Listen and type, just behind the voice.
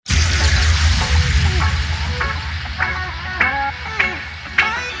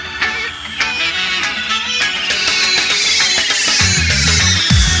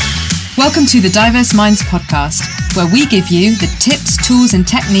Welcome to the Diverse Minds podcast, where we give you the tips, tools and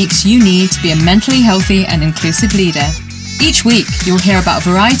techniques you need to be a mentally healthy and inclusive leader. Each week, you'll hear about a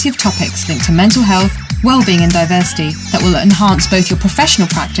variety of topics linked to mental health, well-being and diversity that will enhance both your professional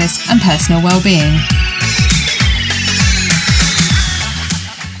practice and personal well-being.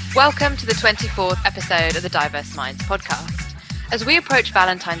 Welcome to the 24th episode of the Diverse Minds podcast. As we approach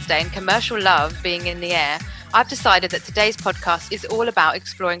Valentine's Day and commercial love being in the air, I've decided that today's podcast is all about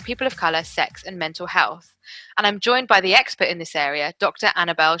exploring people of colour, sex and mental health. And I'm joined by the expert in this area, Dr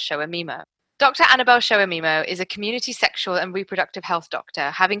Annabel Sowemimo. Dr Annabel Sowemimo is a community sexual and reproductive health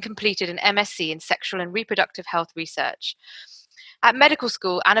doctor, having completed an MSc in sexual and reproductive health research. At medical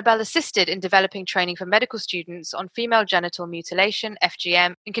school, Annabel assisted in developing training for medical students on female genital mutilation,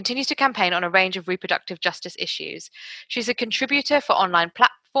 FGM, and continues to campaign on a range of reproductive justice issues. She's a contributor for online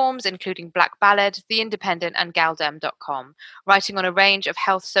platforms, including Black Ballad, The Independent, and Galdem.com, writing on a range of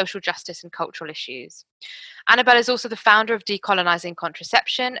health, social justice, and cultural issues. Annabel is also the founder of Decolonizing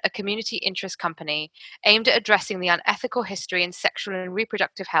Contraception, a community interest company aimed at addressing the unethical history in sexual and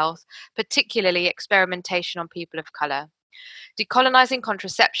reproductive health, particularly experimentation on people of colour. Decolonizing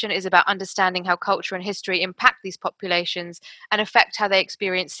contraception is about understanding how culture and history impact these populations and affect how they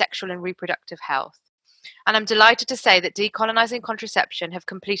experience sexual and reproductive health. And I'm delighted to say that Decolonizing Contraception have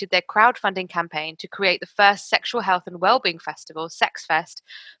completed their crowdfunding campaign to create the first sexual health and wellbeing festival, Sex Fest,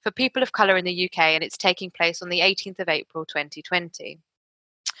 for people of colour in the UK, and it's taking place on the 18th of April 2020.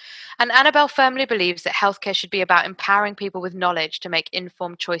 And Annabel firmly believes that healthcare should be about empowering people with knowledge to make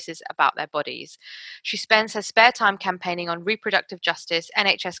informed choices about their bodies. She spends her spare time campaigning on reproductive justice,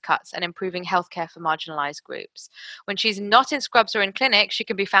 NHS cuts, and improving healthcare for marginalised groups. When she's not in scrubs or in clinic, she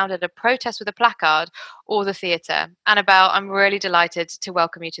can be found at a protest with a placard or the theatre. Annabel, I'm really delighted to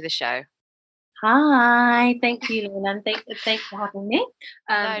welcome you to the show. Hi, thank you, Luna, and thanks for having me.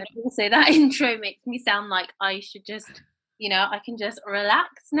 Also, that intro makes me sound like I should just... I can just relax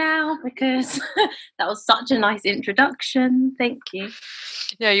now because that was such a nice introduction. Thank you.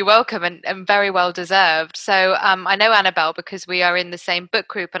 No, you're welcome, and very well deserved. So I know Annabel because we are in the same book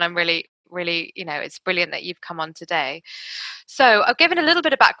group, and I'm really, it's brilliant that you've come on today. So I've given a little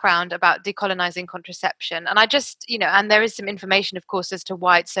bit of background about decolonizing contraception, and I just, and there is some information, of course, as to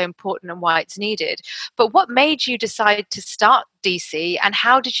why it's so important and why it's needed. But what made you decide to start DC, and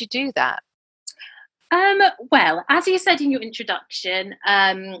how did you do that? Well, as you said in your introduction,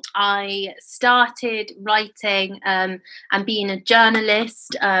 I started writing and being a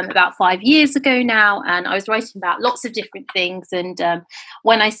journalist about 5 years ago now, and I was writing about lots of different things. And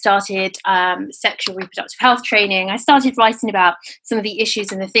when I started sexual reproductive health training, I started writing about some of the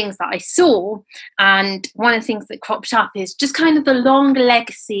issues and the things that I saw. And one of the things that cropped up is just kind of the long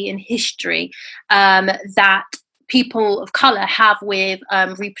legacy and history that people of colour have with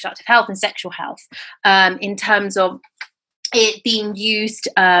reproductive health and sexual health in terms of it being used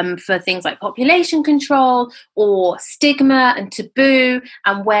for things like population control or stigma and taboo,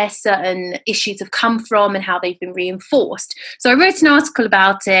 and where certain issues have come from and how they've been reinforced. So I wrote an article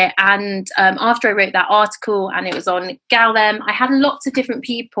about it, and after I wrote that article and it was on Galdem, I had lots of different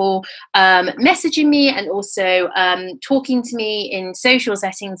people messaging me and also talking to me in social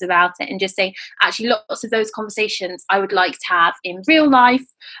settings about it, and just saying actually lots of those conversations I would like to have in real life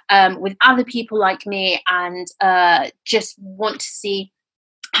with other people like me, and just want to see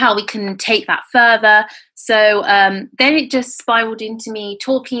how we can take that further. So then it just spiraled into me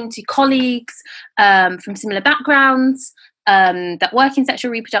talking to colleagues from similar backgrounds that work in sexual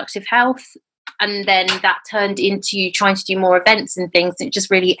reproductive health, and then that turned into trying to do more events and things, and it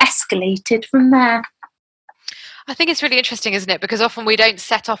just really escalated from there. I think it's really interesting, isn't it? Because often we don't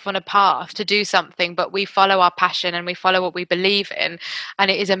set off on a path to do something, but we follow our passion and we follow what we believe in.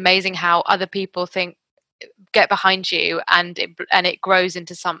 And it is amazing how other people get behind you, and it grows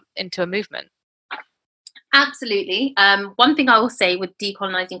into a movement. Absolutely. One thing I will say with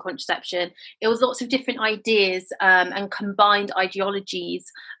decolonizing contraception, it was lots of different ideas and combined ideologies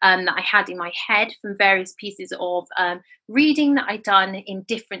that I had in my head from various pieces of reading that I'd done in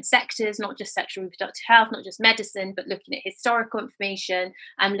different sectors, not just sexual reproductive health, not just medicine, but looking at historical information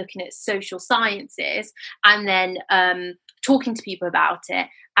and looking at social sciences, and then talking to people about it.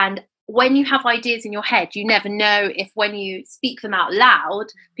 And when you have ideas in your head, you never know if when you speak them out loud,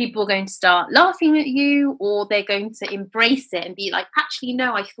 people are going to start laughing at you, or they're going to embrace it and be like, actually,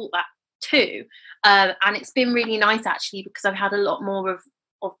 no, I thought that too. And it's been really nice, actually, because I've had a lot more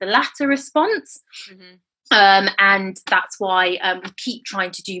of the latter response. Mm-hmm. And that's why we keep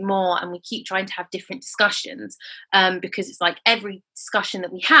trying to do more, and we keep trying to have different discussions, because it's like every discussion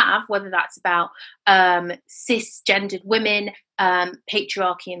that we have, whether that's about cisgendered women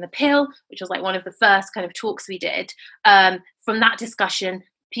Patriarchy and the Pill, which was like one of the first kind of talks we did. From that discussion,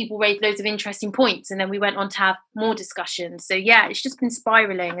 people raised loads of interesting points, and then we went on to have more discussions. So yeah, it's just been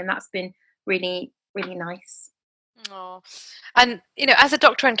spiraling, and that's been really, really nice. Oh. And, as a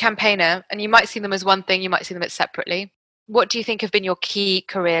doctor and campaigner, and you might see them as one thing, you might see them as separately, what do you think have been your key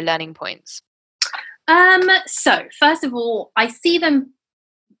career learning points? So first of all, I see them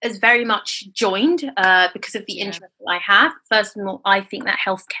as very much joined because of the interest that I have. First of all, I think that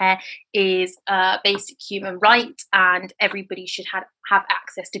healthcare is a basic human right, and everybody should have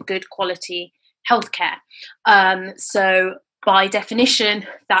access to good quality healthcare. So by definition,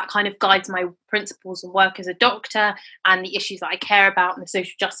 that kind of guides my principles and work as a doctor, and the issues that I care about, and the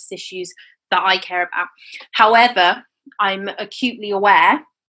social justice issues that I care about. However, I'm acutely aware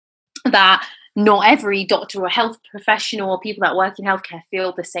that not every doctor or health professional or people that work in healthcare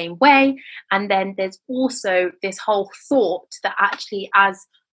feel the same way. And then there's also this whole thought that actually, as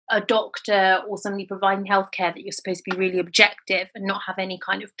a doctor or somebody providing healthcare, that you're supposed to be really objective and not have any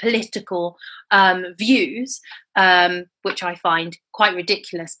kind of political views, which I find quite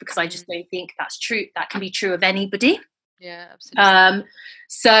ridiculous, because I just don't think that's true. That can be true of anybody. Yeah, absolutely.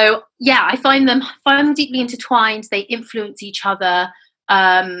 So yeah, I find them deeply intertwined. They influence each other.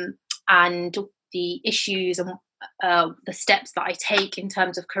 And the issues and the steps that I take in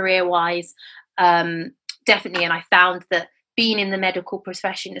terms of career-wise, definitely. And I found that being in the medical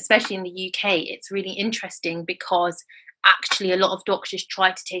profession, especially in the UK, it's really interesting, because actually a lot of doctors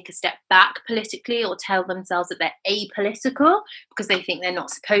try to take a step back politically, or tell themselves that they're apolitical because they think they're not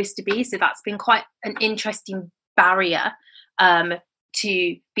supposed to be. So that's been quite an interesting barrier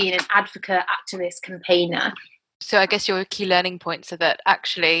to being an advocate, activist, campaigner. So I guess your key learning points are that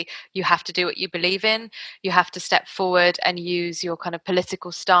actually you have to do what you believe in. You have to step forward and use your kind of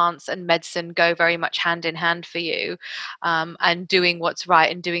political stance, and medicine go very much hand in hand for you, and doing what's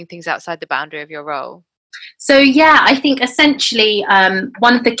right and doing things outside the boundary of your role. So yeah, I think essentially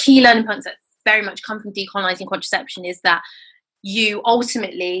one of the key learning points that very much come from decolonizing contraception is that you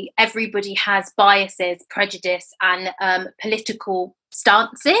ultimately, everybody has biases, prejudice, and political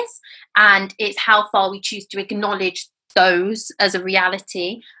stances, and it's how far we choose to acknowledge those as a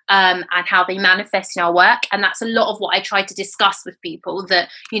reality, and how they manifest in our work. And that's a lot of what I try to discuss with people, that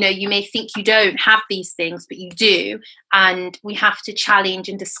you may think you don't have these things, but you do, and we have to challenge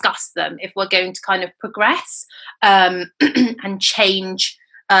and discuss them if we're going to kind of progress and change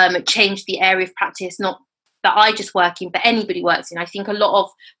the area of practice, not that I just work in, but anybody works in. I think a lot of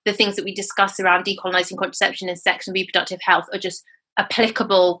the things that we discuss around decolonizing contraception and sex and reproductive health are just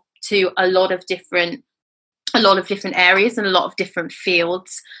applicable to a lot of different areas and a lot of different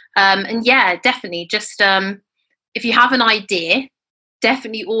fields. And yeah, definitely, just if you have an idea,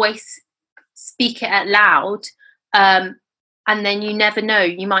 definitely always speak it out loud, and then you never know,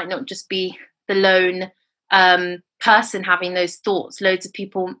 you might not just be the lone person having those thoughts. Loads of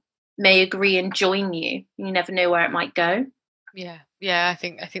people may agree and join you. You never know where it might go. Yeah, I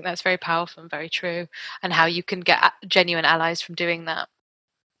think that's very powerful and very true, and how you can get genuine allies from doing that.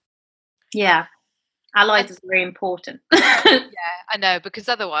 Yeah, allies is very important. Yeah, I know, because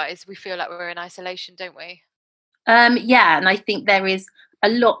otherwise we feel like we're in isolation, don't we? Yeah, and I think there is a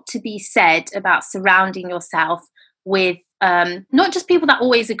lot to be said about surrounding yourself with not just people that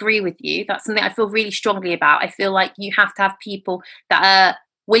always agree with you. That's something I feel really strongly about. I feel like you have to have people that are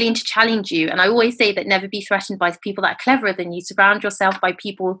willing to challenge you. And I always say that never be threatened by people that are cleverer than you. Surround yourself by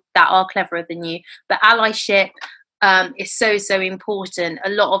people that are cleverer than you. But allyship is so, so important. A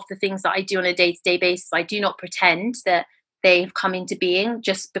lot of the things that I do on a day-to-day basis, I do not pretend that they've come into being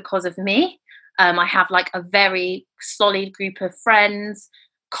just because of me. I have like a very solid group of friends,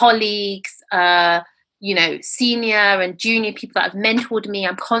 colleagues, senior and junior people that have mentored me.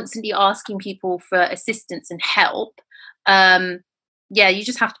 I'm constantly asking people for assistance and help. Yeah, you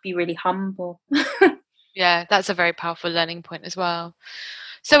just have to be really humble. Yeah, that's a very powerful learning point as well.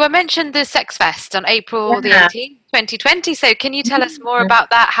 So I mentioned the Sex Fest on April the 18th, 2020. So can you tell us more about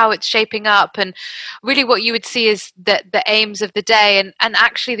that, how it's shaping up, and really what you would see as the aims of the day, and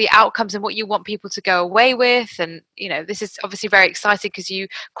actually the outcomes and what you want people to go away with? And, this is obviously very exciting because you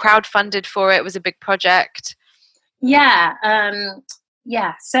crowdfunded for it. It was a big project. Yeah.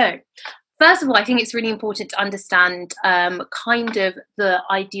 So first of all, I think it's really important to understand kind of the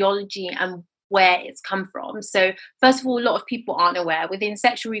ideology and where it's come from. So first of all, a lot of people aren't aware within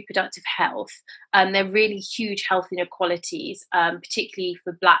sexual reproductive health, there are really huge health inequalities, particularly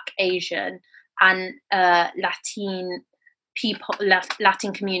for Black, Asian and Latin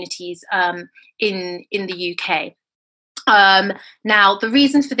communities in the UK. Now, the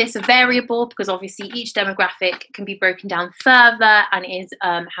reasons for this are variable because obviously each demographic can be broken down further and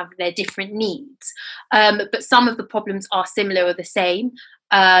have their different needs. But some of the problems are similar or the same,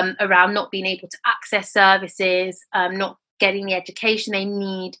 around not being able to access services, not getting the education they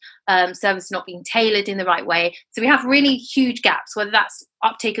need, services not being tailored in the right way. So we have really huge gaps, whether that's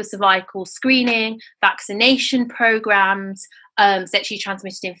uptake of cervical screening, vaccination programs, sexually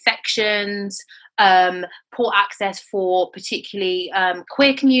transmitted infections, poor access for particularly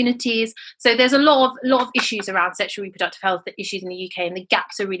queer communities. So there's a lot of issues around sexual reproductive health issues in the UK, and the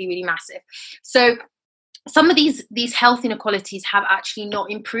gaps are really, really massive. So some of these health inequalities have actually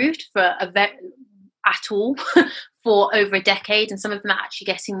not improved at all for over a decade, and some of them are actually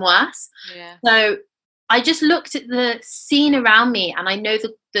getting worse. Yeah. So I just looked at the scene around me, and I know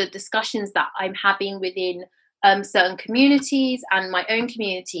the discussions that I'm having within certain communities and my own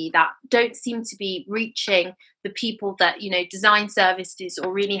community that don't seem to be reaching the people that, design services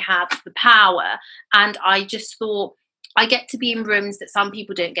or really have the power. And I just thought, I get to be in rooms that some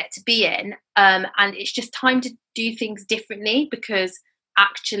people don't get to be in, and it's just time to do things differently, because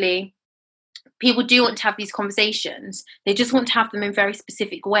actually people do want to have these conversations. They just want to have them in very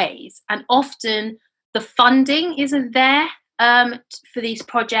specific ways, and often the funding isn't there for these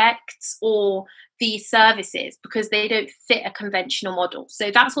projects or these services because they don't fit a conventional model. So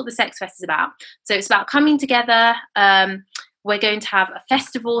that's what the Sex Fest is about. So it's about coming together. We're going to have a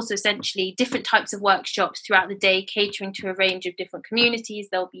festival, so essentially different types of workshops throughout the day, catering to a range of different communities.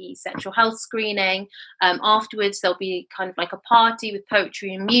 There'll be sexual health screening. Afterwards, there'll be kind of like a party with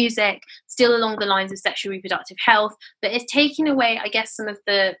poetry and music, still along the lines of sexual reproductive health. But it's taking away, I guess, some of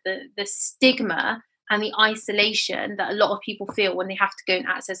the stigma and the isolation that a lot of people feel when they have to go and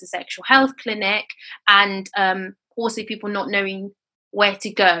access a sexual health clinic, and also people not knowing where to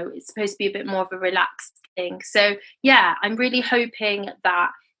go. It's supposed to be a bit more of a relaxed thing. So yeah, I'm really hoping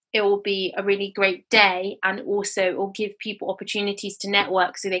that it will be a really great day, and also it will give people opportunities to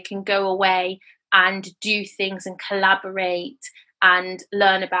network so they can go away and do things and collaborate and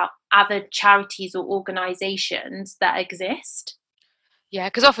learn about other charities or organizations that exist. Yeah,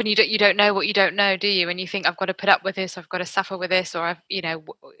 because often you don't know what you don't know, do you? And you think, I've got to put up with this, I've got to suffer with this, or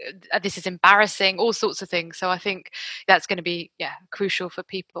this is embarrassing, all sorts of things. So I think that's going to be crucial for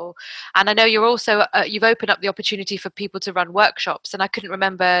people. And I know you're also you've opened up the opportunity for people to run workshops, and I couldn't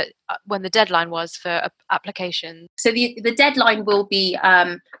remember when the deadline was for applications. So the deadline will be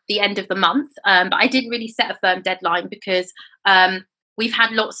the end of the month, but I didn't really set a firm deadline because we've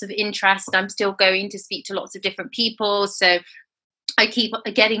had lots of interest. I'm still going to speak to lots of different people, so I keep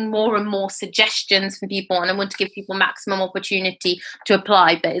getting more and more suggestions from people, and I want to give people maximum opportunity to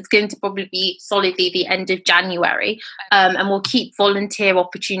apply, but it's going to probably be solidly the end of January, and we'll keep volunteer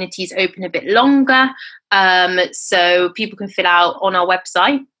opportunities open a bit longer, so people can fill out on our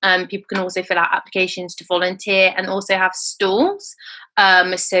website. People can also fill out applications to volunteer and also have stalls.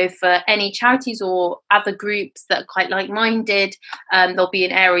 So for any charities or other groups that are quite like-minded, there'll be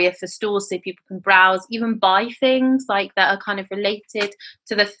an area for stalls so people can browse, even buy things like that are kind of related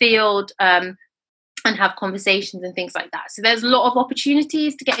to the field, and have conversations and things like that. So there's a lot of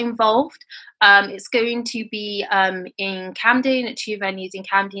opportunities to get involved. It's going to be in Camden, at 2 venues in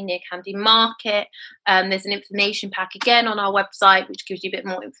Camden, near Camden Market. There's an information pack again on our website, which gives you a bit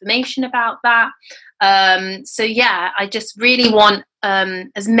more information about that. So yeah, I just really want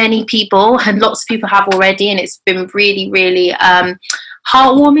as many people, and lots of people have already, and it's been really, really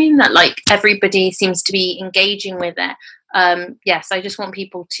heartwarming that like everybody seems to be engaging with it. Yes, I just want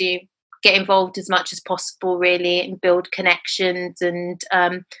people to get involved as much as possible, really, and build connections and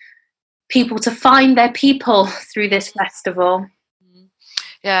people to find their people through this festival.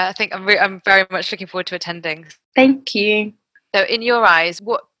 Yeah, I think I'm very much looking forward to attending. Thank you. So in your eyes,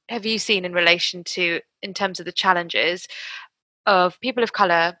 what have you seen in terms of the challenges of people of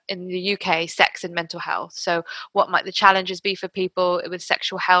colour in the UK, sex and mental health? So what might the challenges be for people with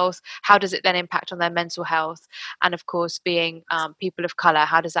sexual health? How does it then impact on their mental health? And of course, being people of colour,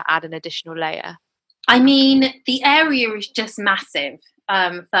 how does that add an additional layer? I mean, the area is just massive.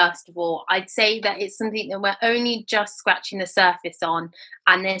 First of all, I'd say that it's something that we're only just scratching the surface on,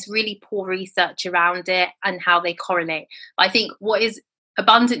 and there's really poor research around it and how they correlate. But I think what is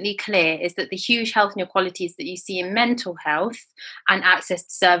abundantly clear is that the huge health inequalities that you see in mental health and access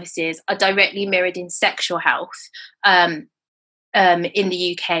to services are directly mirrored in sexual health in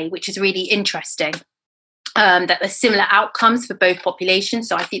the UK, which is really interesting. That there's similar outcomes for both populations.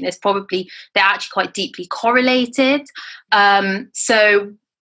 So I think they're actually quite deeply correlated. So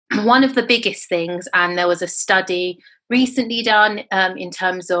one of the biggest things, and there was a study recently done in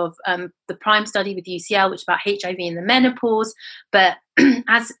terms of the PRIME study with UCL, which is about HIV in the menopause. But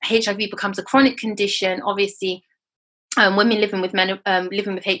as HIV becomes a chronic condition, obviously women living with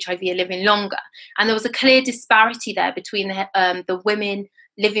HIV are living longer, and there was a clear disparity there between the women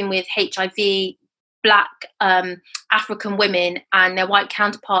living with HIV, Black African women, and their white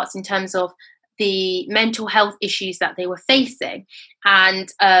counterparts in terms of the mental health issues that they were facing,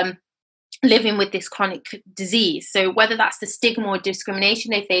 and living with this chronic disease. So whether that's the stigma or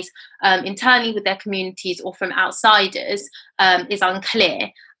discrimination they face internally with their communities or from outsiders is unclear.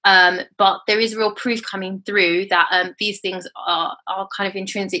 But there is real proof coming through that these things are kind of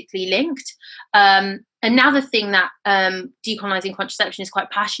intrinsically linked. Another thing that decolonizing contraception is quite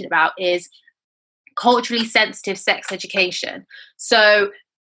passionate about is culturally sensitive sex education. So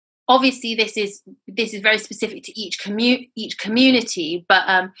obviously this is very specific to each community,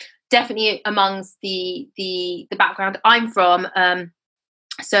 but definitely amongst the background I'm from.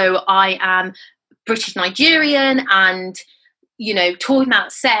 So I am British Nigerian, and talking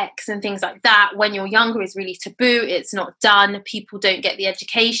about sex and things like that when you're younger is really taboo. It's not done. People don't get the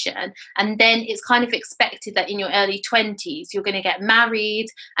education. And then it's kind of expected that in your early 20s, you're going to get married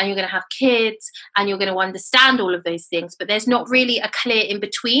and you're going to have kids and you're going to understand all of those things. But there's not really a clear in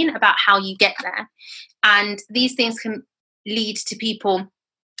between about how you get there. And these things can lead to people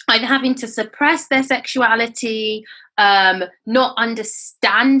either having to suppress their sexuality, not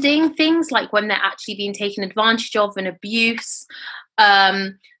understanding things like when they're actually being taken advantage of and abuse.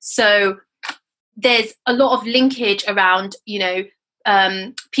 So there's a lot of linkage around,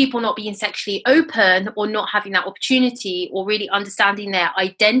 people not being sexually open or not having that opportunity or really understanding their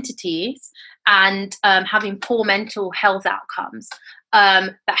identities and having poor mental health outcomes.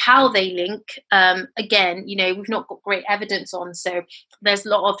 But how they link, again, we've not got great evidence on, so there's a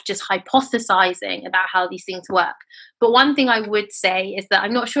lot of just hypothesizing about how these things work. But one thing I would say is that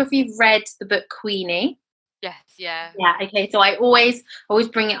I'm not sure if you've read the book Queenie. Yes, yeah. Yeah, okay, so I always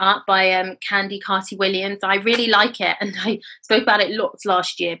bring it up by Candy Carty-Williams. I really like it, and I spoke about it lots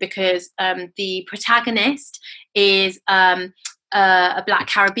last year because the protagonist is a Black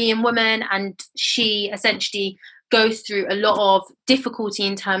Caribbean woman, and she essentially goes through a lot of difficulty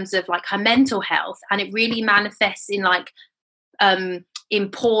in terms of like her mental health, and it really manifests in like in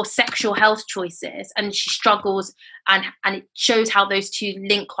poor sexual health choices, and she struggles, and it shows how those two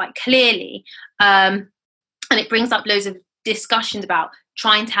link quite clearly, and it brings up loads of discussions about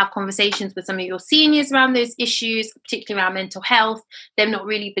trying to have conversations with some of your seniors around those issues, particularly around mental health, them not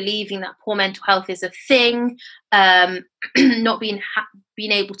really believing that poor mental health is a thing, not being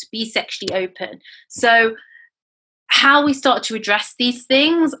able to be sexually open. So how we start to address these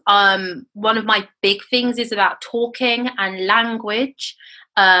things, one of my big things is about talking and language,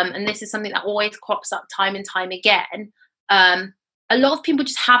 and this is something that always crops up time and time again. A lot of people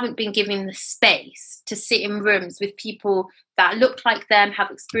just haven't been given the space to sit in rooms with people that look like them,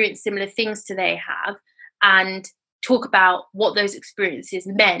 have experienced similar things to they have, and talk about what those experiences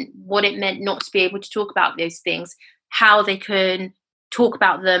meant, what it meant not to be able to talk about those things, how they can talk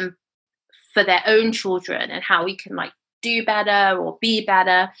about them for their own children, and how we can like do better or be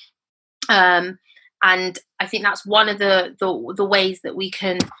better. And I think that's one of the ways that we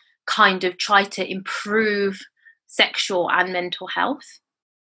can kind of try to improve sexual and mental health.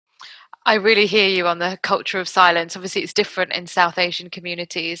 I really hear you on the culture of silence. Obviously, it's different in South Asian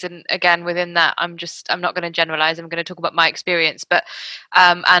communities, and again, within that, I'm not going to generalize. I'm going to talk about my experience, but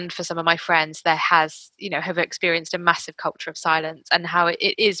and for some of my friends, there has, have experienced a massive culture of silence, and how it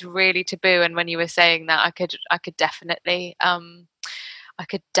is really taboo. And when you were saying that, I could definitely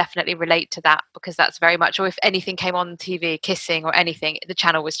relate to that, because that's very much, or if anything came on TV, kissing or anything, the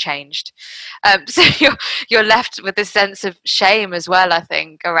channel was changed. So you're left with this sense of shame as well, I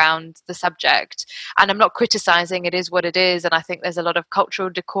think, around the subject. And I'm not criticizing, it is what it is. And I think there's a lot of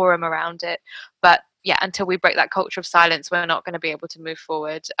cultural decorum around it. But yeah, until we break that culture of silence, we're not going to be able to move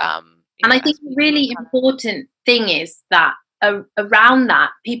forward. And I think the really important thing is that around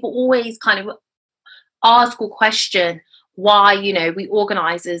that, people always kind of ask or question why, we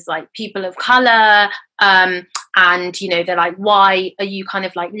organize as like people of color, and they're like, why are you kind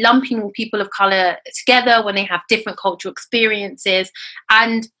of like lumping all people of color together when they have different cultural experiences?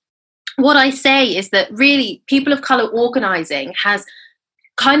 And what I say is that really people of color organizing has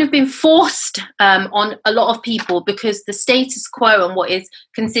kind of been forced on a lot of people, because the status quo and what is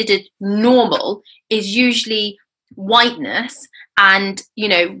considered normal is usually whiteness and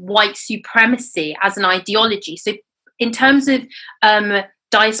white supremacy as an ideology. So in terms of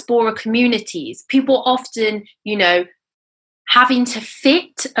diaspora communities, people often, having to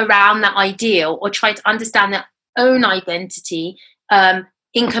fit around that ideal or try to understand that own identity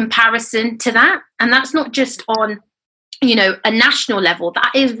in comparison to that. And that's not just on, a national level.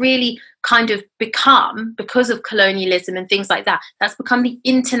 That is really kind of become, because of colonialism and things like that, that's become the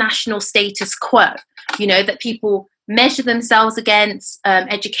international status quo, that people measure themselves against.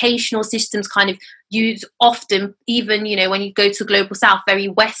 Educational systems kind of use often, even, when you go to the global south, very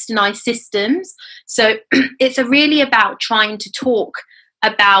westernized systems. So it's really about trying to talk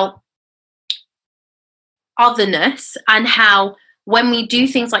about otherness, and how when we do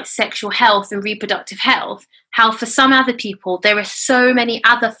things like sexual health and reproductive health, how for some other people there are so many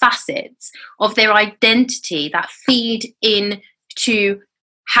other facets of their identity that feed into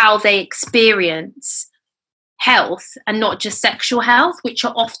how they experience health, and not just sexual health, which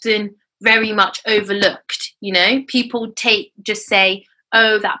are often very much overlooked. People just say,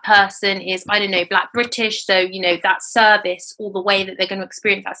 oh, that person is, I don't know, Black British, so, that service, or the way that they're going to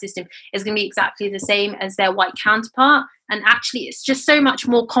experience that system is going to be exactly the same as their white counterpart. And actually, it's just so much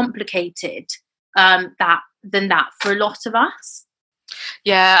more complicated than that for a lot of us.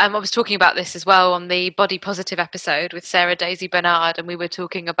 Yeah, I was talking about this as well on the body positive episode with Sarah Daisy Bernard, and we were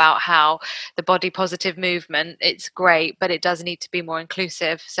talking about how the body positive movement, it's great, but it does need to be more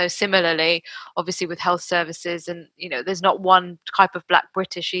inclusive. So similarly, obviously with health services, and there's not one type of Black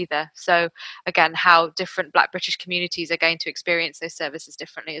British either. So again, how different Black British communities are going to experience those services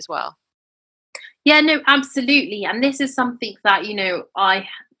differently as well. Yeah, no, absolutely. And this is something that, I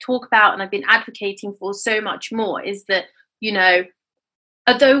talk about and I've been advocating for so much more, is that,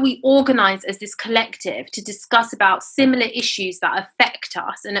 although we organise as this collective to discuss about similar issues that affect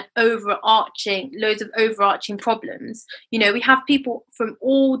us and loads of overarching problems, we have people from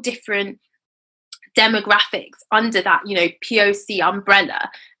all different demographics under that, POC umbrella.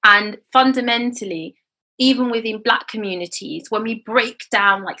 And fundamentally, even within Black communities, when we break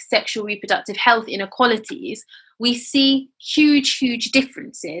down like sexual reproductive health inequalities, we see huge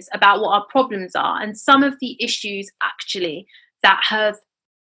differences about what our problems are. And some of the issues actually that have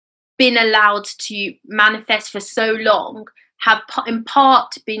been allowed to manifest for so long have in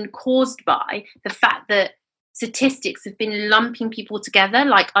part been caused by the fact that statistics have been lumping people together,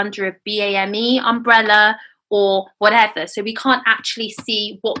 like under a BAME umbrella or whatever. So we can't actually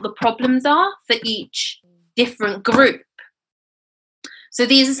see what the problems are for each different group. So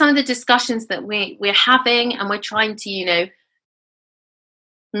these are some of the discussions that we're having, and we're trying to,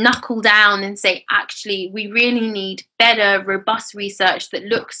 knuckle down and say, actually, we really need better, robust research that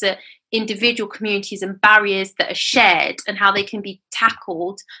looks at individual communities and barriers that are shared and how they can be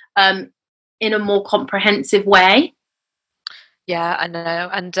tackled in a more comprehensive way. Yeah, I know.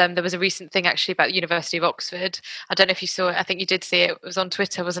 And there was a recent thing actually about the University of Oxford. I don't know if you saw it. I think you did see it. It was on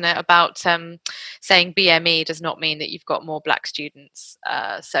Twitter, wasn't it? About saying BME does not mean that you've got more Black students.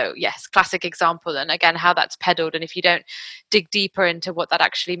 So yes, classic example. And again, how that's peddled. And if you don't dig deeper into what that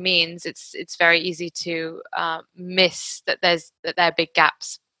actually means, it's very easy to miss that there are big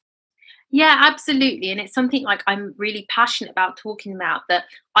gaps. Yeah, absolutely. And it's something like I'm really passionate about talking about, that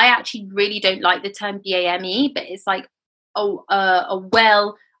I actually really don't like the term BAME, but it's like a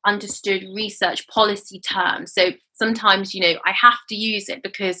well understood research policy term. So sometimes, I have to use it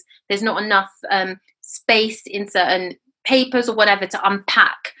because there's not enough space in certain papers or whatever to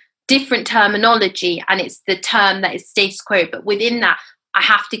unpack different terminology, and it's the term that is status quo. But within that, I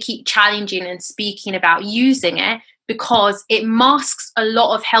have to keep challenging and speaking about using it, because it masks a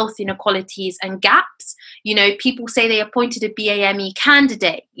lot of health inequalities and gaps. People say they appointed a BAME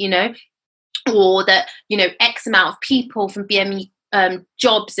candidate, or that, X amount of people from BME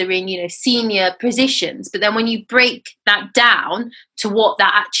jobs are in, senior positions. But then when you break that down to what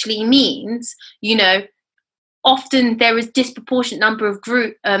that actually means, often there is disproportionate number of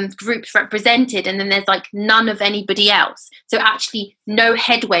groups represented, and then there's like none of anybody else. So actually no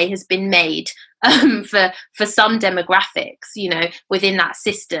headway has been made for some demographics, within that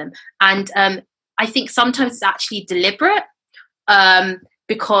system. And I think sometimes it's actually deliberate,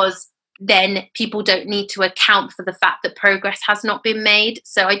 because then people don't need to account for the fact that progress has not been made.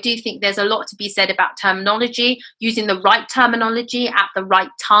 So I do think there's a lot to be said about terminology, using the right terminology at the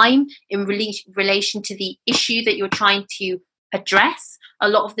right time in relation to the issue that you're trying to address. A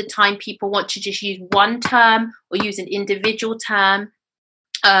lot of the time people want to just use one term or use an individual term.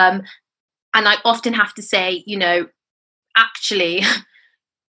 And I often have to say, actually,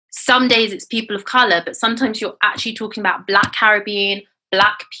 some days it's people of color, but sometimes you're actually talking about Black Caribbean,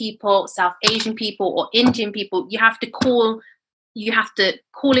 Black people, South Asian people, or Indian people. You have to call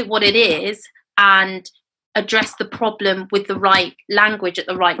it what it is and address the problem with the right language at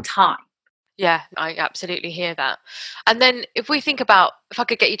the right time. Yeah, I absolutely hear that. And then if I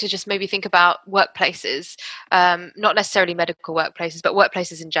could get you to just maybe think about workplaces, not necessarily medical workplaces, but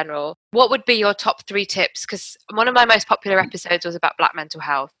workplaces in general, what would be your top 3 tips? Because one of my most popular episodes was about Black mental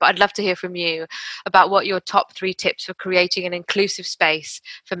health, but I'd love to hear from you about what your top 3 tips for creating an inclusive space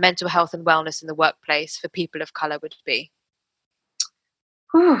for mental health and wellness in the workplace for people of colour would be.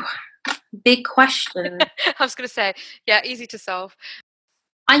 Whew, big question. I was going to say, yeah, easy to solve.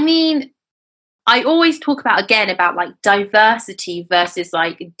 I mean, I always talk about like diversity versus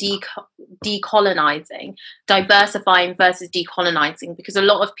like decolonizing, diversifying versus decolonizing, because a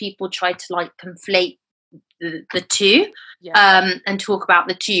lot of people try to like conflate the two, and talk about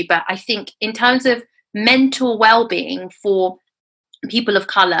the two. But I think in terms of mental well-being for people of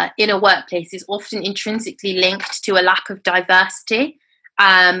color in a workplace is often intrinsically linked to a lack of diversity,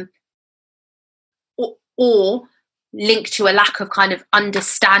 or linked to a lack of kind of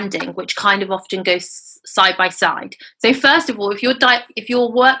understanding, which kind of often goes side by side. So first of all, if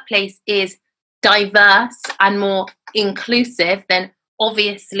your workplace is diverse and more inclusive, then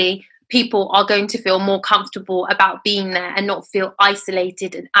obviously people are going to feel more comfortable about being there and not feel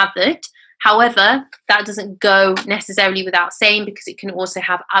isolated and othered. However, that doesn't go necessarily without saying, because it can also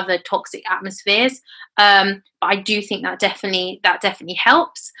have other toxic atmospheres. But I do think that definitely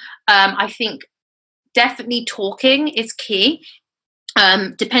helps. I think definitely talking is key.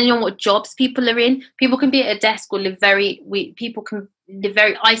 Depending on what jobs people are in, people can be at a desk or people can live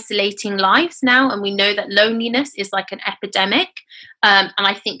very isolating lives now, and we know that loneliness is like an epidemic. And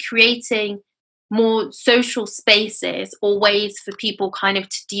I think creating more social spaces or ways for people kind of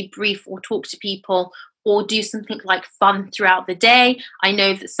to debrief or talk to people or do something like fun throughout the day. I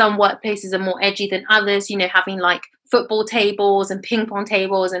know that some workplaces are more edgy than others, having like football tables and ping pong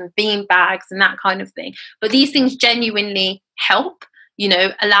tables and bean bags and that kind of thing. But these things genuinely help,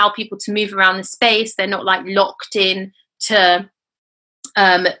 allow people to move around the space. They're not like locked in to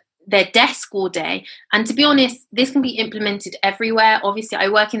their desk all day. And to be honest, this can be implemented everywhere. Obviously, I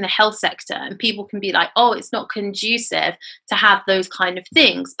work in the health sector and people can be like, oh, it's not conducive to have those kind of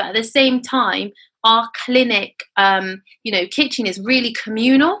things. But at the same time, our clinic, kitchen is really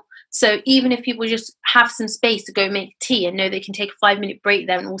communal. So even if people just have some space to go make tea and know they can take a 5-minute break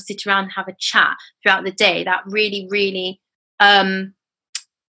there and all sit around and have a chat throughout the day, that really, really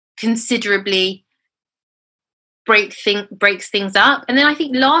considerably breaks things up. And then I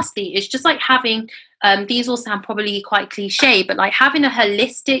think lastly, it's just like having, these all sound probably quite cliche, but like having a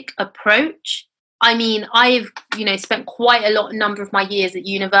holistic approach. I mean, I've, spent quite a number of my years at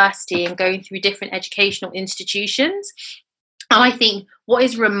university and going through different educational institutions. And I think what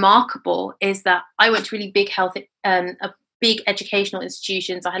is remarkable is that I went to really big big educational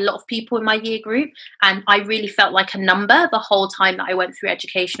institutions. I had a lot of people in my year group, and I really felt like a number the whole time that I went through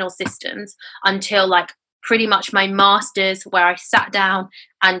educational systems, until like pretty much my master's, where I sat down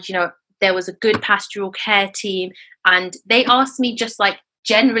and, there was a good pastoral care team, and they asked me just like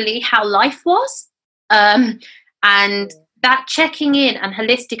generally how life was. And that checking in and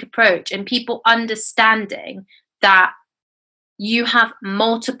holistic approach and people understanding that you have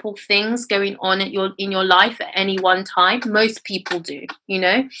multiple things going on in your life at any one time. Most people do,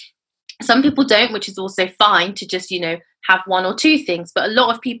 Some people don't, which is also fine to just, have 1 or 2 things. But a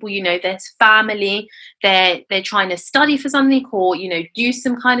lot of people, there's family, they're trying to study for something, or, do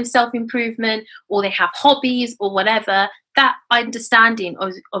some kind of self-improvement, or they have hobbies or whatever. That understanding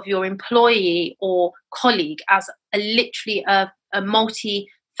of your employee or colleague as literally a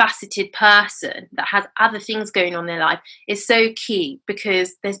multi-faceted person that has other things going on in their life is so key,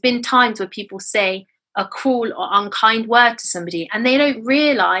 because there's been times where people say a cruel or unkind word to somebody and they don't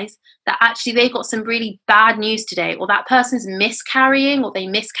realize that actually they got some really bad news today, or that person's miscarrying, or they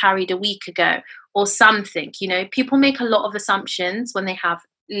miscarried a week ago or something. People make a lot of assumptions when they have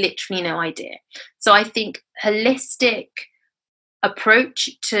literally no idea. So I think holistic approach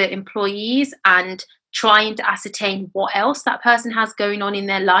to employees and trying to ascertain what else that person has going on in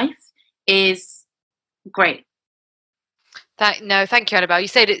their life is great. No, thank you, Annabel. You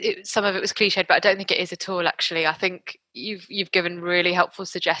said some of it was cliched, but I don't think it is at all, actually. I think you've given really helpful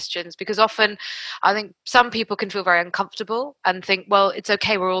suggestions, because often I think some people can feel very uncomfortable and think, well, it's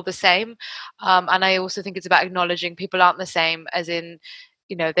okay, we're all the same. And I also think it's about acknowledging people aren't the same, as in,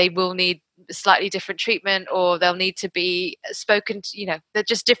 they will need slightly different treatment, or they'll need to be spoken to, they're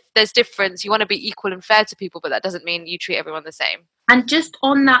just there's difference. You want to be equal and fair to people, but that doesn't mean you treat everyone the same. And just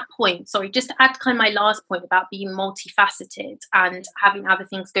on that point, just to add kind of my last point about being multifaceted and having other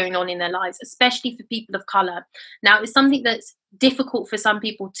things going on in their lives, especially for people of colour. Now, it's something that's difficult for some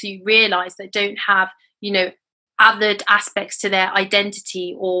people to realise that don't have, othered aspects to their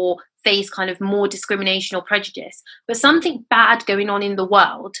identity or face kind of more discrimination or prejudice, but something bad going on in the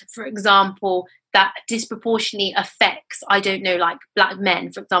world, for example, that disproportionately affects, I don't know, like black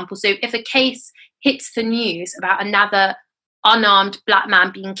men, for example. So if a case hits the news about another unarmed black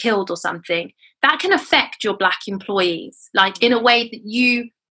man being killed or something, that can affect your black employees, like in a way that you,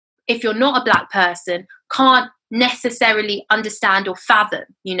 if you're not a black person, can't necessarily understand or fathom,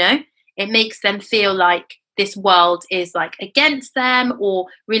 you know? It makes them feel like this world is like against them or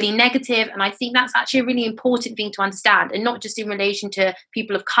really negative. And I think that's actually a really important thing to understand, and not just in relation to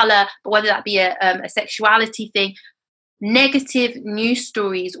people of color, but whether that be a sexuality thing. Negative news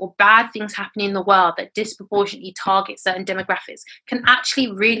stories or bad things happening in the world that disproportionately target certain demographics can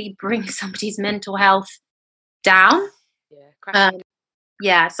actually really bring somebody's mental health down.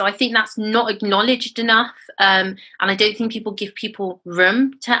 So I think that's not acknowledged enough, and I don't think people give people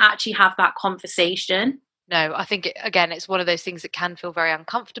room to actually have that conversation. No, I think, it's one of those things that can feel very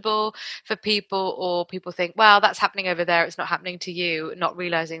uncomfortable for people, or people think, well, that's happening over there, it's not happening to you, not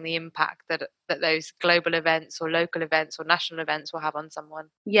realising the impact that those global events or local events or national events will have on someone.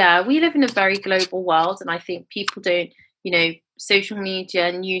 Yeah, we live in a very global world, and I think people don't, social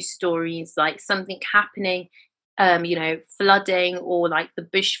media, news stories, like something happening, flooding or like the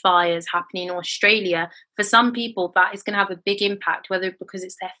bushfires happening in Australia, for some people that is going to have a big impact, whether because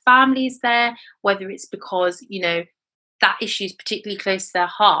it's their families there, whether it's because, that issue is particularly close to their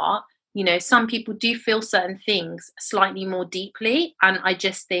heart. Some people do feel certain things slightly more deeply. And I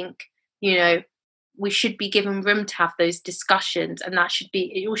just think, we should be given room to have those discussions, and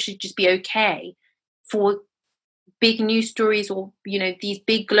it all should just be okay for big news stories or, these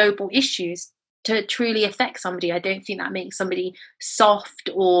big global issues to truly affect somebody. I don't think that makes somebody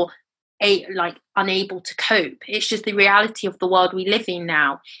soft or unable to cope. It's just the reality of the world we live in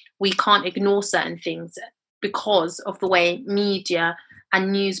now. We can't ignore certain things because of the way media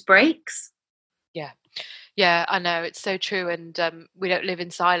and news breaks. Yeah, I know, it's so true. And we don't live in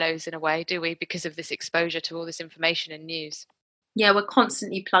silos in a way, do we, because of this exposure to all this information and news. Yeah, we're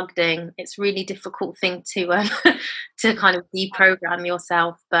constantly plugged in. It's a really difficult thing to to kind of deprogram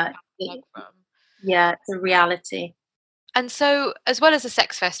yourself, but it's a reality. And so, as well as the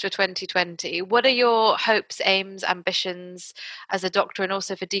Sex Fest for 2020, what are your hopes, aims, ambitions as a doctor, and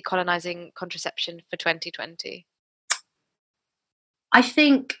also for decolonising contraception for 2020? I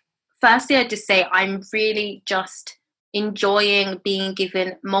think, firstly, I'd just say I'm really just enjoying being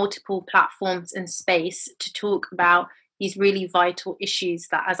given multiple platforms and space to talk about these really vital issues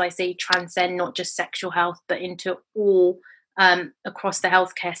that, as I say, transcend not just sexual health, but into all across the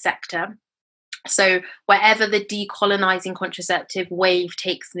healthcare sector. So wherever the decolonising contraceptive wave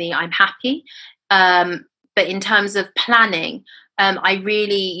takes me, I'm happy. But in terms of planning, I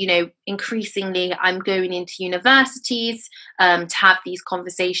really, increasingly, I'm going into universities to have these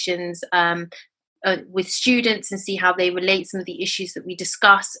conversations with students and see how they relate some of the issues that we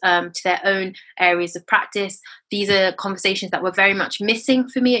discuss to their own areas of practice. These are conversations that were very much missing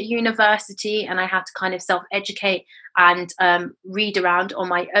for me at university, and I had to kind of self-educate and read around on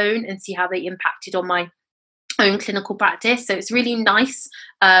my own and see how they impacted on my own clinical practice. So it's really nice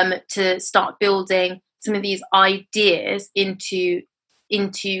to start building some of these ideas into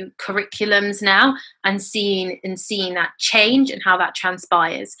curriculums now, and seeing that change and how that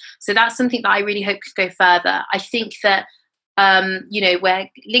transpires. So that's something that I really hope could go further. I think that we're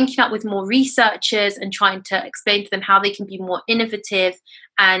linking up with more researchers and trying to explain to them how they can be more innovative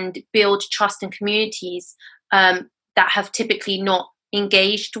and build trust in communities that have typically not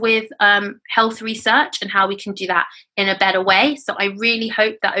engaged with health research, and how we can do that in a better way. So I really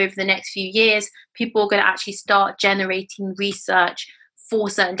hope that over the next few years, people are going to actually start generating research for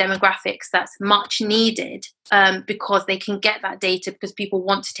certain demographics that's much needed, because they can get that data because people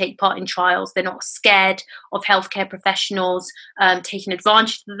want to take part in trials. They're not scared of healthcare professionals taking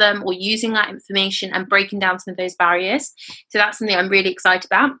advantage of them or using that information and breaking down some of those barriers. So that's something I'm really excited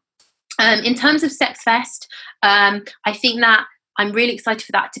about. In terms of Sex Fest, I think that I'm really excited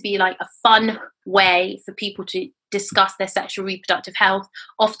for that to be like a fun way for people to discuss their sexual reproductive health.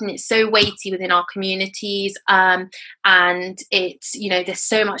 Often it's so weighty within our communities, and it's, there's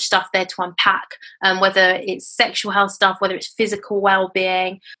so much stuff there to unpack, whether it's sexual health stuff, whether it's physical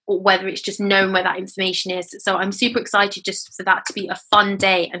well-being, or whether it's just knowing where that information is. So I'm super excited just for that to be a fun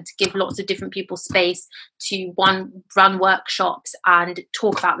day and to give lots of different people space to run workshops and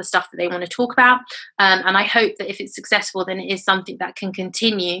talk about the stuff that they want to talk about. And I hope that if it's successful, then it is something that can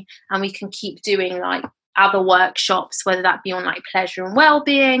continue, and we can keep doing like other workshops, whether that be on like pleasure and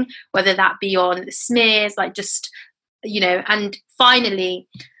well-being, whether that be on smears, like just, and finally,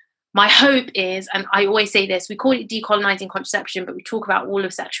 my hope is, and I always say this, we call it decolonizing contraception, but we talk about all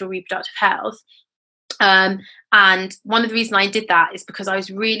of sexual reproductive health. And one of the reasons I did that is because I was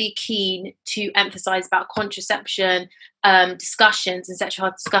really keen to emphasize about contraception discussions and sexual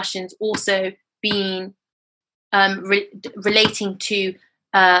health discussions also being relating to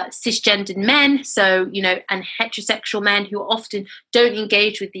cisgendered men, so, you know, and heterosexual men who often don't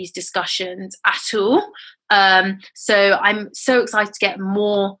engage with these discussions at all. So I'm so excited to get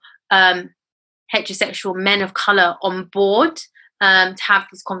more heterosexual men of colour on board to have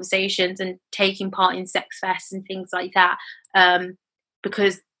these conversations and taking part in sex fests and things like that,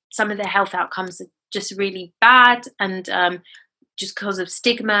 because some of their health outcomes are just really bad, and just because of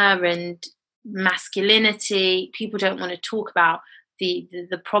stigma and masculinity, people don't want to talk about the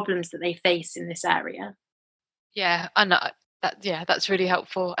problems that they face in this area. Yeah, and that's really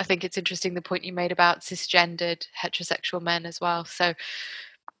helpful. I think it's interesting the point you made about cisgendered heterosexual men as well. So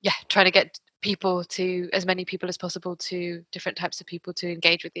yeah, trying to get people to, as many people as possible, to different types of people to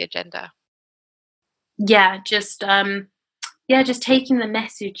engage with the agenda. Yeah, just taking the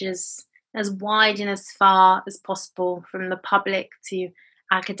message as wide and as far as possible from the public to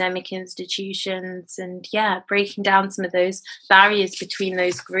academic institutions, and breaking down some of those barriers between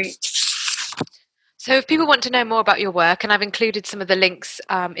those groups. So if people want to know more about your work, and I've included some of the links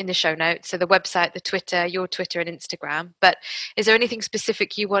in the show notes, so the website, the Twitter, your Twitter and Instagram, but is there anything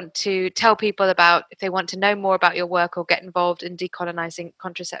specific you want to tell people about if they want to know more about your work or get involved in decolonizing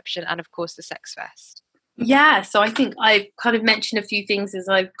contraception and, of course, the Sex Fest? Yeah, so I think I've kind of mentioned a few things as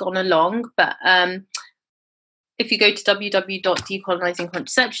I've gone along, but if you go to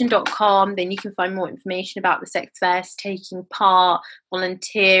www.decolonizingcontraception.com, then you can find more information about the Sex Fest, taking part,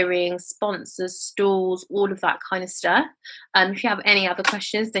 volunteering, sponsors, stalls, all of that kind of stuff. If you have any other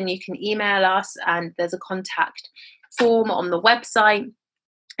questions, then you can email us, and there's a contact form on the website.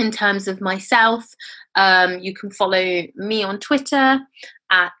 In terms of myself, you can follow me on Twitter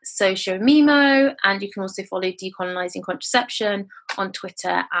at Sowemimo, and you can also follow Decolonizing Contraception on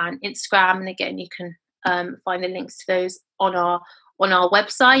Twitter and Instagram. And again, you can find the links to those on our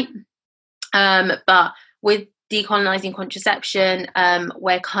website. But with Decolonizing Contraception,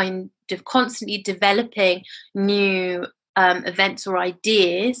 we're kind of constantly developing new events or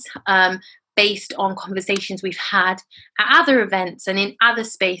ideas based on conversations we've had at other events and in other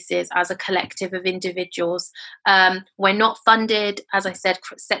spaces as a collective of individuals. We're not funded. As I said,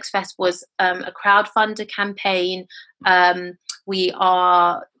 Sex Fest was a crowdfunder campaign. We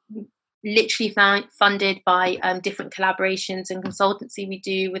are literally funded by different collaborations and consultancy we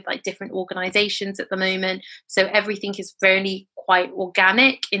do with like different organizations at the moment. So everything is really quite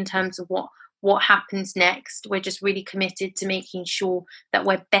organic in terms of what happens next. We're just really committed to making sure that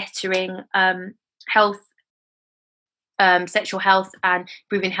we're bettering health, sexual health, and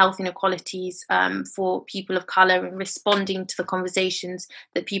improving health inequalities for people of colour, and responding to the conversations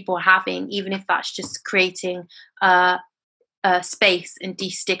that people are having, even if that's just creating space and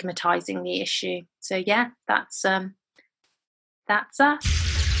destigmatizing the issue. So yeah, that's us.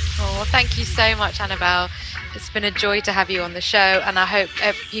 Oh, thank you so much, Annabel. It's been a joy to have you on the show, and I hope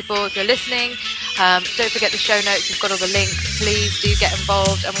people, if you're listening, don't forget the show notes. We've got all the links. Please do get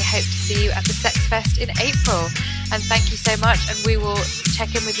involved, and we hope to see you at the Sex Fest in April. And thank you so much, and we will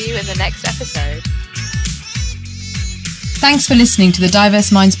check in with you in the next episode. Thanks for listening to the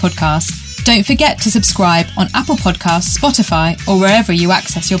Diverse Minds podcast. Don't forget to subscribe on Apple Podcasts, Spotify, or wherever you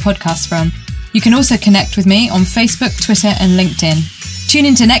access your podcasts from. You can also connect with me on Facebook, Twitter, and LinkedIn. Tune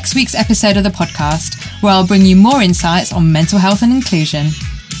into next week's episode of the podcast, where I'll bring you more insights on mental health and inclusion.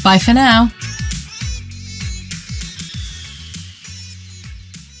 Bye for now.